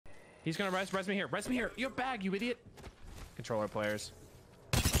He's gonna res me here. Res me here. You have bag, you idiot. Controller players.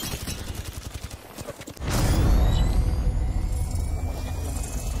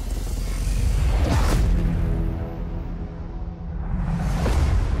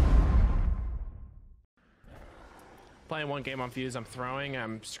 Playing one game on Fuse, I'm throwing,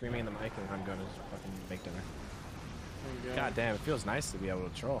 I'm screaming in the mic, and I'm going to fucking make dinner. God damn, it feels nice to be able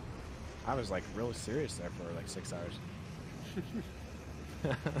to troll. I was like really serious there for like 6 hours.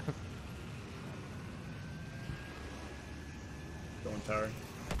 Going tower.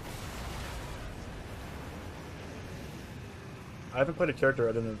 I haven't played a character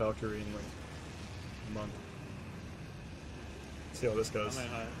other than Valkyrie in like a month. Let's see how this goes.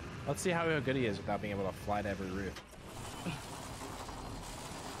 Let's see how good he is without being able to fly to every roof.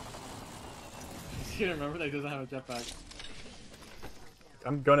 You remember that he doesn't have a jetpack.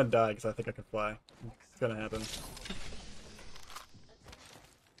 I'm gonna die because I think I can fly. It's gonna happen.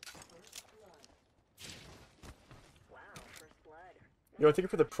 Yo, thank you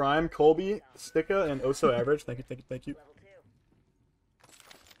for the Prime, Colby, Sticka, and Oso Average. Thank you, thank you, thank you.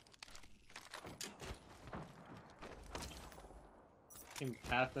 Fucking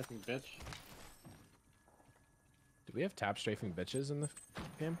half-fucking bitch. Do we have tap strafing bitches in the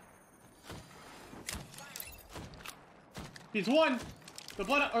game? He's one! The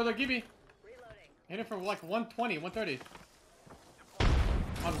blood, or the Gibby. Hit him for like 120, 130.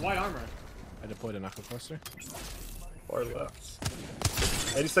 On white armor. I deployed a knuckle cluster. Far left.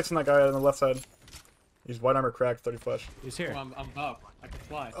 86 on that guy on the left side. He's white armor cracked, 30 flash. He's here. Oh, I'm up. I can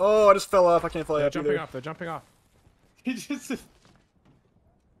fly. Oh, I just fell off. I can't fly They're up jumping either. off. They're jumping off. He just...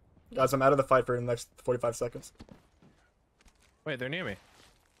 Guys, I'm out of the fight for the next 45 seconds. Wait, they're near me.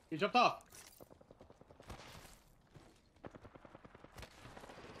 He jumped off.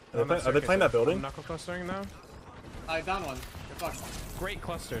 Are they playing that building? I'm knuckle clustering now. I down one. Good fuck. Great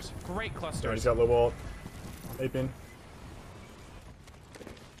clusters. Great clusters. Alright, he's got low wall. Aping.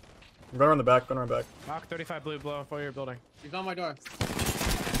 I'm going around the back, going around back. Knock 35 blue blow for your building. He's on my door.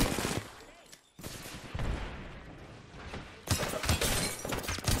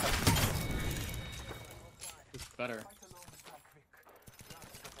 It's better.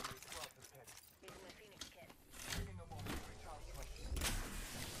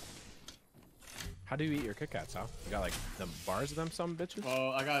 How do you eat your Kit Kats, huh? You got like the bars of them, some bitches?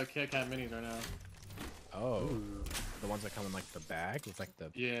 Well, I got a Kit Kat minis right now. Oh. Ooh. The ones that come in like the bag with like the...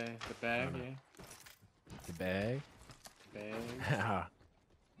 Yeah, the bag, yeah. The bag? Bag.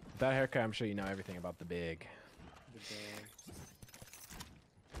 With that haircut, I'm sure you know everything about the big. The bag.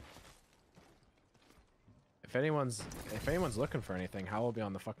 If anyone's looking for anything, Hal will be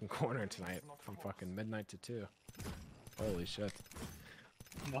on the fucking corner tonight from fucking midnight to 2. Holy shit.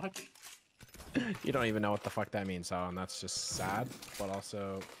 What? You don't even know what the fuck that means, Hal, and that's just sad, but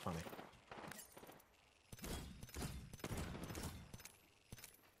also funny.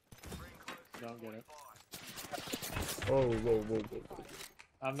 Don't get it. Whoa, whoa, whoa, whoa.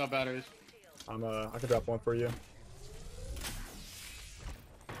 I have no batteries. I can drop one for you.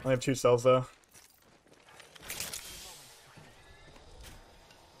 I only have 2 cells though.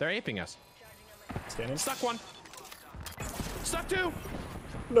 They're aping us. Scanning. Stuck one. Stuck 2.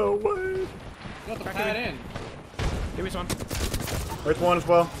 No way. You got the pad in. Give me some. Right 1 as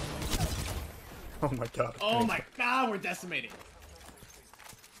well. Oh my god. Oh my god, we're decimating.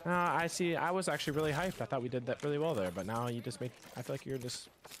 I see. I was actually really hyped. I thought we did that really well there, but now you just make. I feel like you're just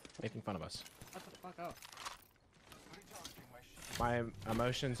making fun of us. What the fuck up? My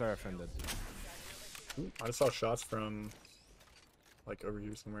emotions are offended. Ooh, I just saw shots from like over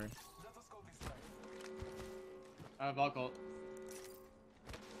here somewhere. I have alcohol.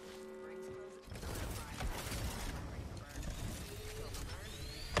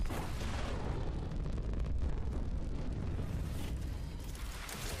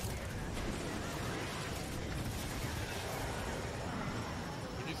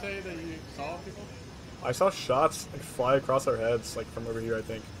 Did you say that you saw people? I saw shots like fly across our heads, like from over here, I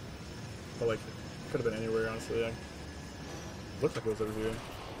think. But like, it could have been anywhere, honestly. Yeah. Looked like it was over here.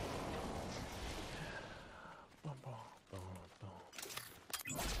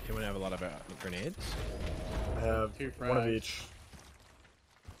 Anyone have a lot of grenades? I have 2 one of frags. each.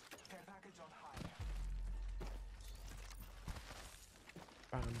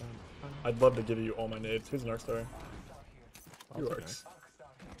 I'd love to give you all my nades. Who's an arc star? You arcs.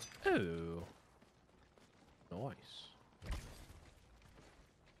 Oh. Nice.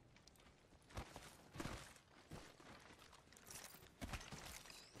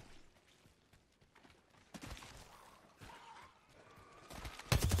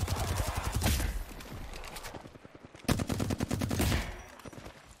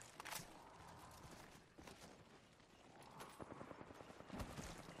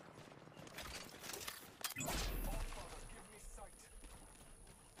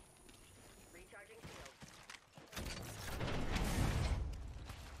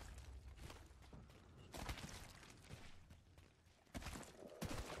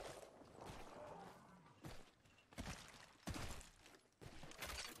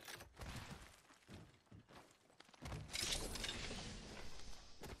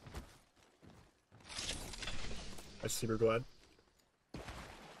 I'm super glad.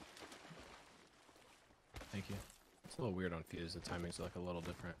 Thank you. It's a little weird on Fuse. The timing's like a little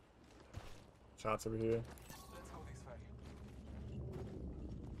different. Shots over here.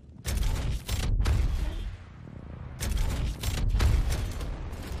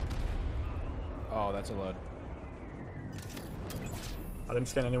 Oh, that's a load. I didn't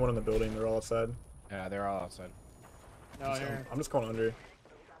scan anyone in the building. They're all outside. Yeah, they're all outside. No, here. I'm just going under.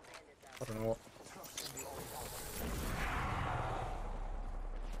 I don't know.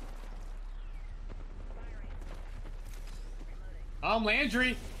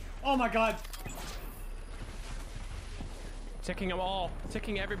 Landry! Oh my god! Ticking them all.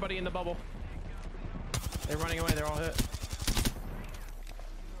 Ticking everybody in the bubble. They're running away. They're all hit.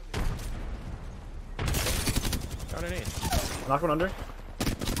 Underneath. Knock one under.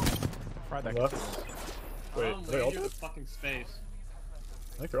 Fried that Left. guy. Wait, are they all Landry dead? with fucking space.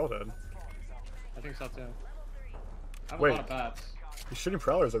 I think they're all dead. I think so too. I have Wait. a lot of bats. He's shooting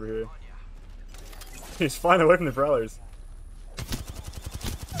prowlers over here. He's flying away from the prowlers.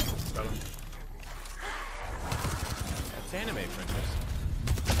 Got him. That's anime, Princess.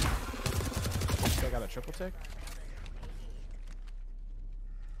 Still got a triple tick?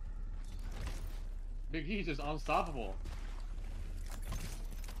 Big E's is unstoppable.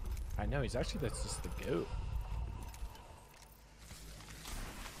 I know, he's actually that's just the goat.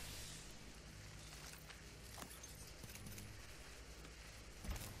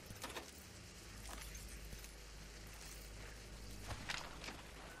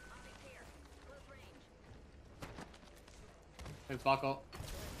 Thanks, Buckle.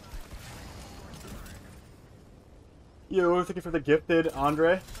 Yo, we're looking for the gifted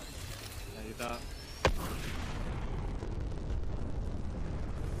Andre. Yeah, you thought.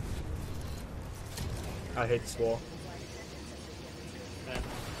 I hate this wall. Okay.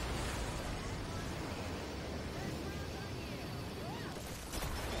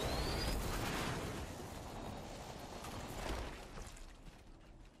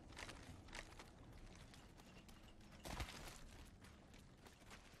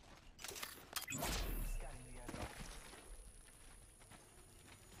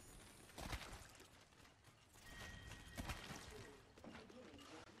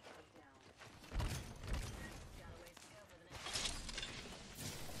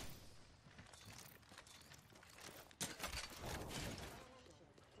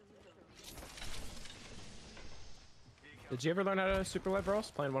 Did you ever learn how to super live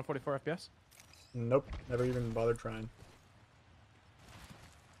rolls playing 144 FPS? Nope, never even bothered trying.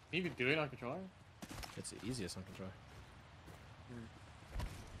 Can you even do it on controller? It's the easiest on controller.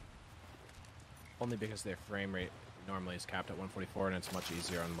 Only because their frame rate normally is capped at 144 and it's much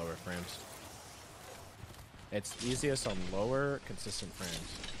easier on lower frames. It's easiest on lower, consistent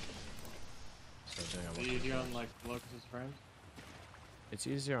frames. So doing Is it easier on like low consistent frames? It's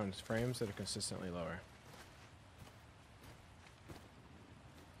easier on frames that are consistently lower.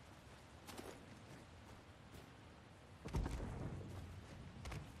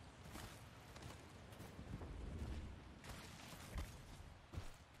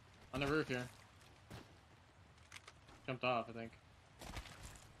 On the roof here. Jumped off, I think.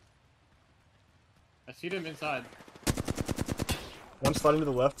 I see them inside. One sliding to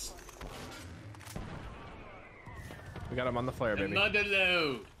the left. We got him on the flare, baby. Another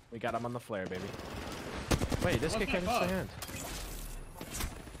low. We got him on the flare, baby. Wait, this What's kid can't that hit the hand.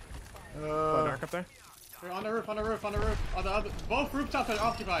 Dark up there? They're on the roof, on the roof, on the roof. On the other, both rooftops are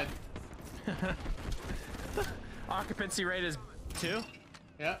occupied. Occupancy rate is 2?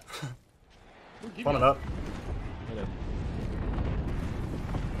 Yeah. Ooh, Coming up.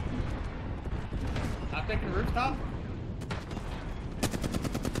 I'm taking the rooftop.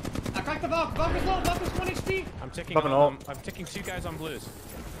 I cracked the Valk. Valk is low. Valk is 1 HP. I'm ticking Popping all all. of them. I'm ticking 2 guys on blues.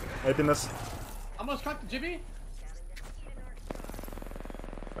 Aping this. Almost cracked the Jibby.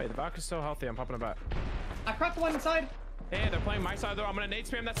 Wait, the Valk is so healthy. I'm popping a bat. I cracked the one inside. Hey, they're playing my side of the door. I'm gonna nade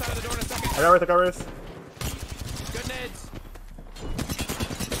spam that side of the door in a second. I got Wraith, I got Wraith. Good nades.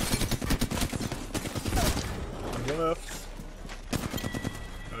 On the left.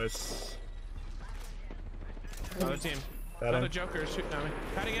 Nice. Another team. Batting. Another Joker is shooting at me.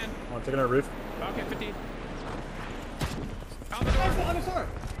 Patting in. I'm taking a roof. Okay, 50. On the Oh, door. on the sword.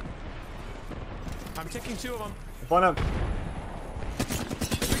 I'm ticking 2 of them. I'm flying up.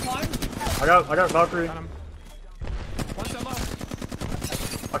 Climb. I got Valkyrie. Got him. One's down low.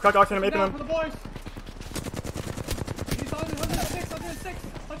 I caught Gawkin, I'm aping Down for him. the boys. He's on 106, 106,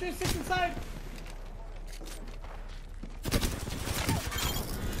 106 inside.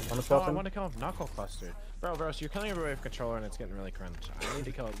 On armor Oh, swapped I in. want to kill him knuckle clustered. Bro, so you're killing everybody with controller and it's getting really crunch. I need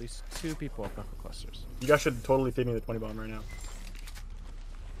to kill at least 2 people with knuckle clusters. You guys should totally feed me the 20 bomb right now.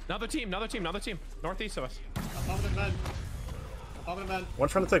 Another team. Northeast of us. I'm popping the med. I'm popping the med. One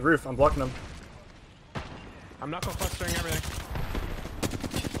trying to take roof. I'm blocking them. I'm knuckle clustering everything.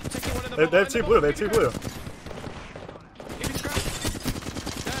 Taking one in the They bubble, have 2 blue. They have 2 blue. Give me scratch.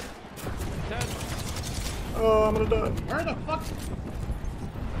 Dead. Oh, I'm gonna die. Where the fuck?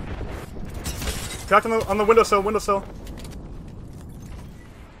 Cracked on the windowsill. Windowsill.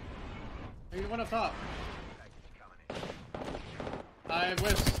 Maybe one up top. I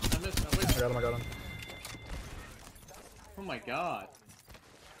whiffed. I missed. I got him. I got him. Oh my god.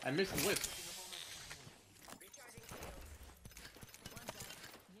 I missed the whiff.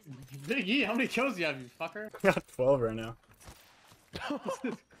 Big E, how many kills do you have, you fucker? I got 12 right now. I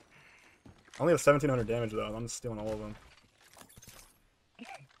only have 1,700 damage though. I'm just stealing all of them.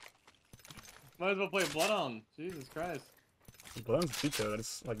 Might as well play Bloodhound. Jesus Christ. Bloodhound's a cheat code.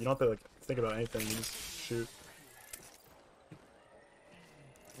 It's like you don't have to like think about anything. You just shoot.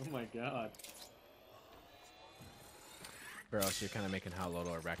 Oh my god. Bro, so you're kind of making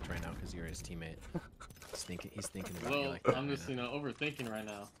Halolo wrecked right now because you're his teammate. He's thinking about you Well, like that. I'm just, overthinking right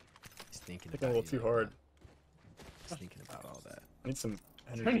now. He's thinking Thinking about a little you too like hard. that. He's thinking about all that. I need some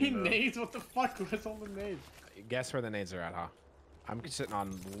energy. Turning bro. nades? What the fuck? What's all the nades? Guess where the nades are at, huh? I'm sitting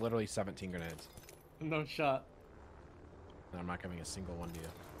on literally 17 grenades. No shot. And I'm not giving a single one to you.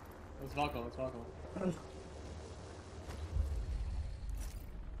 Let's Valko, let's Valko.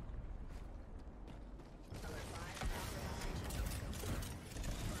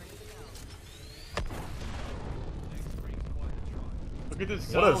 Look at this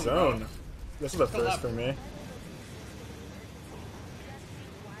zone. What a zone. Bro. This is a Go first left. for me.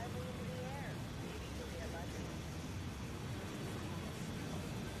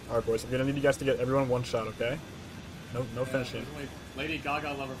 Alright boys, I'm gonna need you guys to get everyone one shot, okay? No finishing. Wait, Lady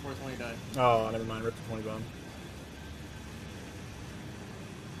Gaga lover 420 died. Oh, never mind. Rip the 20 bomb.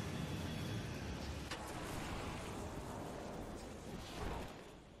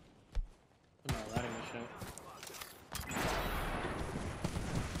 I'm not riding this shit.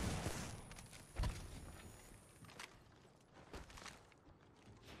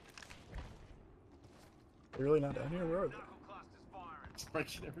 They're really not down here? Where are they?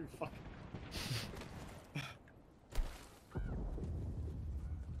 Breaking every fucking.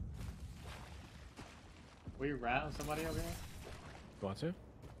 Will you rat on somebody over here? You want to? You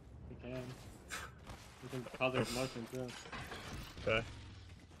can. You can cause their motion too. Okay.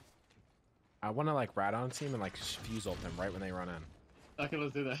 I want to like rat on team and like fuse ult them right when they run in. Okay,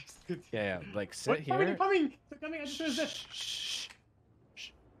 let's do that. Yeah, like sit What? here. Coming! They're coming! I just finished this! Shh.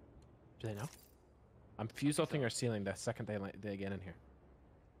 Do they know? I'm fuse ulting or sealing the second they get in here.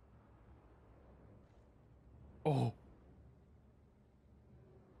 Oh.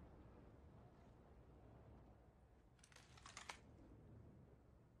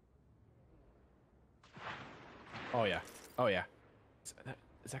 Oh yeah. Oh yeah. Is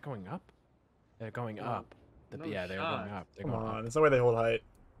that going up? They're going No. up. No Yeah, they're shot. going up. They're Come going on. up. There's no way they hold height.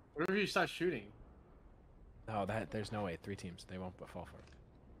 What if you start shooting? No, there's no way. 3 teams. They won't fall for it.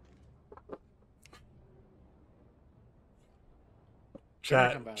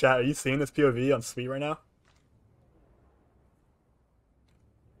 come back. Chat, are you seeing this POV on Sweet right now?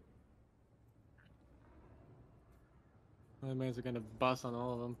 My mans are gonna bust on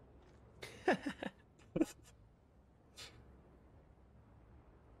all of them.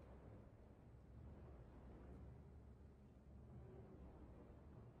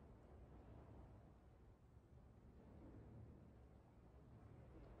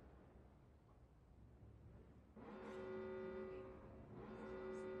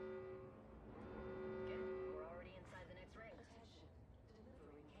 We're already inside the next ring.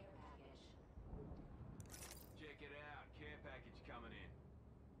 Delivering care package. Check it out, care package coming in.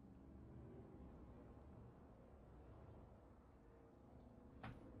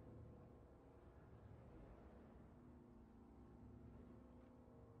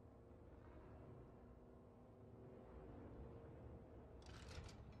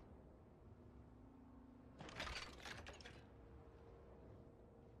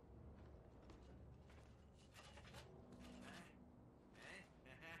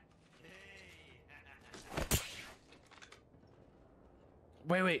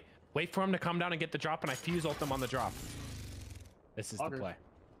 Wait for him to come down and get the drop, and I fuse ult them on the drop. This is the Auger. play.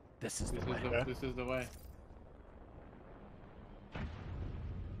 This is the This play. is the, this is the way.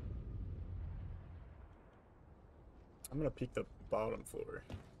 I'm gonna peek the bottom floor.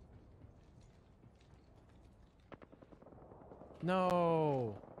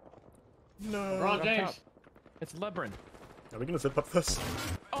 No. No. LeBron Up James. top. It's Lebron. Are we gonna zip up this?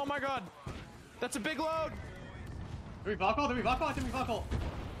 Oh my god! That's a big load! Do we buckle? Do we buckle? Do we buckle?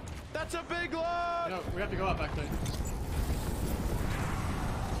 That's a big load! No, we have to go up actually.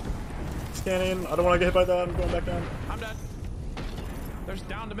 Scanning. I don't want to get hit by that. I'm going back down. I'm dead. There's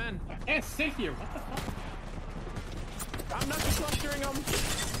downed men. I can't sit here. What the fuck? I'm not clustering them.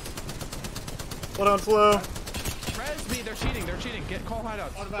 Slow down, slow. Res me, they're cheating, they're cheating. Call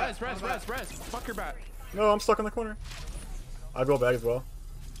hideouts. On the back, Res. on the back. Fuck your bat. No, I'm stuck in the corner. I'd roll back as well.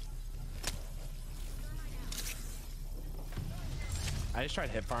 I just tried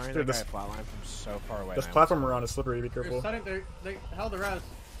hip firing Dude, that this- guy flatline from so far away. This man. platform around is slippery. Be They're careful. setting. They held the res.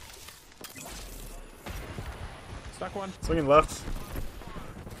 Stuck one. Swinging left.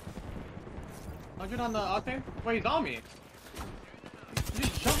 100 on the octane. Wait, he's on me. You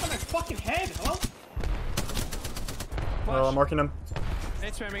just jumped on my fucking head. Hello? Oh, I'm marking him.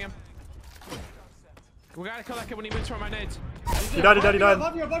 Nade spamming him. We gotta kill that kid when he moves from my nades. He died.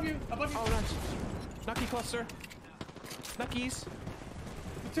 Above you. Above you. Oh, nice. Nucky cluster. Nuckies.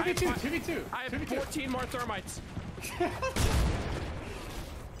 2v2. 2v2. I have 14 more thermites.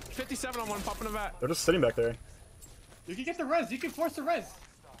 57 on one, popping a bat. They're just sitting back there. You can get the res. You can force the res.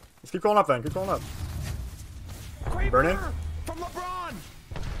 Let's keep crawling up then. Keep crawling up. Kraber Burning? from LeBron.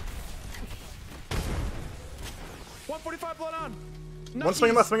 145 blood on. One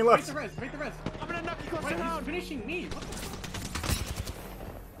swinging left. Swinging Make left. the res. Make the res. I'm gonna Nucky cluster Wait, down. he's finishing me. What the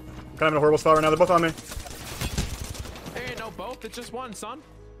I'm kind of in a horrible spot right now. They're both on me. There ain't no both, it's just one, son.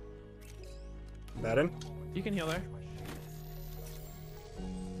 Madden. You can heal there.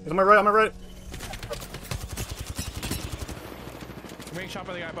 He's on my right. On my right. I'm getting shot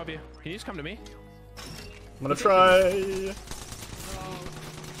by the guy above you. Can you just come to me? I'm gonna try.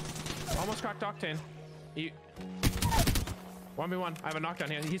 Almost cracked Octane. You... 1v1. I have a knockdown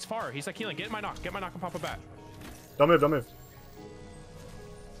here. He's far. He's like healing. Get my knock. Get my knock and pop a bat. Don't move. Don't move.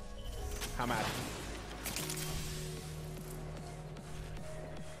 How mad?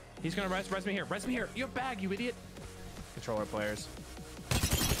 He's gonna res me here. Res me here. You have bag, you idiot. Controller players.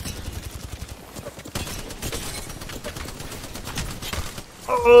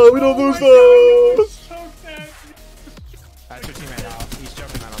 Oh, we don't lose those. Choke that. That's your teammate out. He's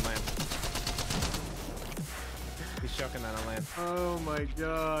joking that on land. He's joking that on land. Oh my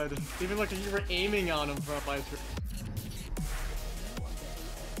god. Even like you were aiming on him from up by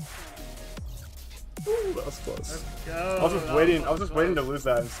Ooh, that was close. go. I was just waiting. I was just waiting to lose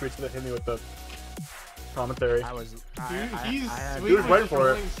that, and Sweet's gonna hit me with the commentary. I was. Dude, I he's had, Sweet He was waiting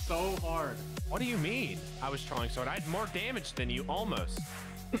for it. trolling so hard. What do you mean? I was trolling so I had more damage than you, almost.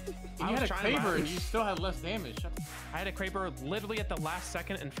 And you had a Kraber and you still had less damage. I had a Kraber literally at the last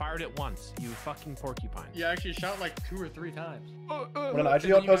second and fired it once. You fucking porcupine. You actually shot like 2 or 3 times. When an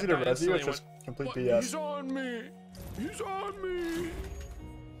IGL tells you to res you, it's just complete BS. He's on me. He's on me.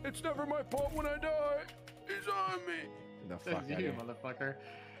 It's never my fault when I die. He's on me. The fuck Says you, motherfucker.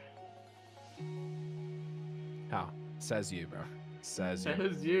 How? Says you, bro. Says you.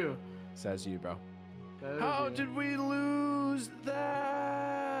 Says you. Says you, bro. Says How you. did we lose that?